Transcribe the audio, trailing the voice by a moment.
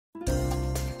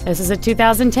This is a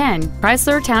 2010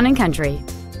 Chrysler Town & Country.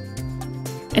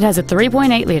 It has a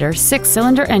 3.8-liter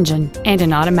six-cylinder engine and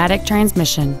an automatic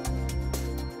transmission.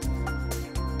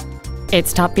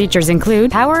 Its top features include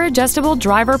power-adjustable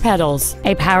driver pedals,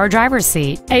 a power driver's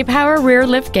seat, a power rear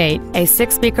liftgate, a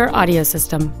 6-speaker audio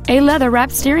system, a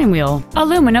leather-wrapped steering wheel,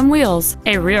 aluminum wheels,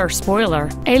 a rear spoiler,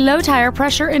 a low-tire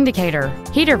pressure indicator,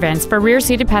 heater vents for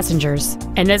rear-seated passengers,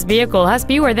 and this vehicle has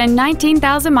fewer than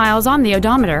 19,000 miles on the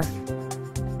odometer.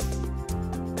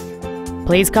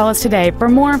 Please call us today for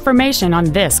more information on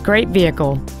this great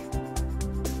vehicle.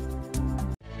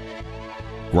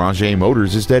 Granger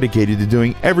Motors is dedicated to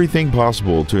doing everything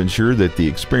possible to ensure that the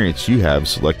experience you have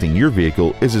selecting your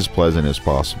vehicle is as pleasant as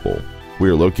possible. We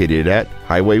are located at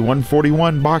Highway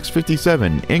 141, Box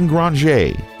 57 in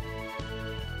Granger.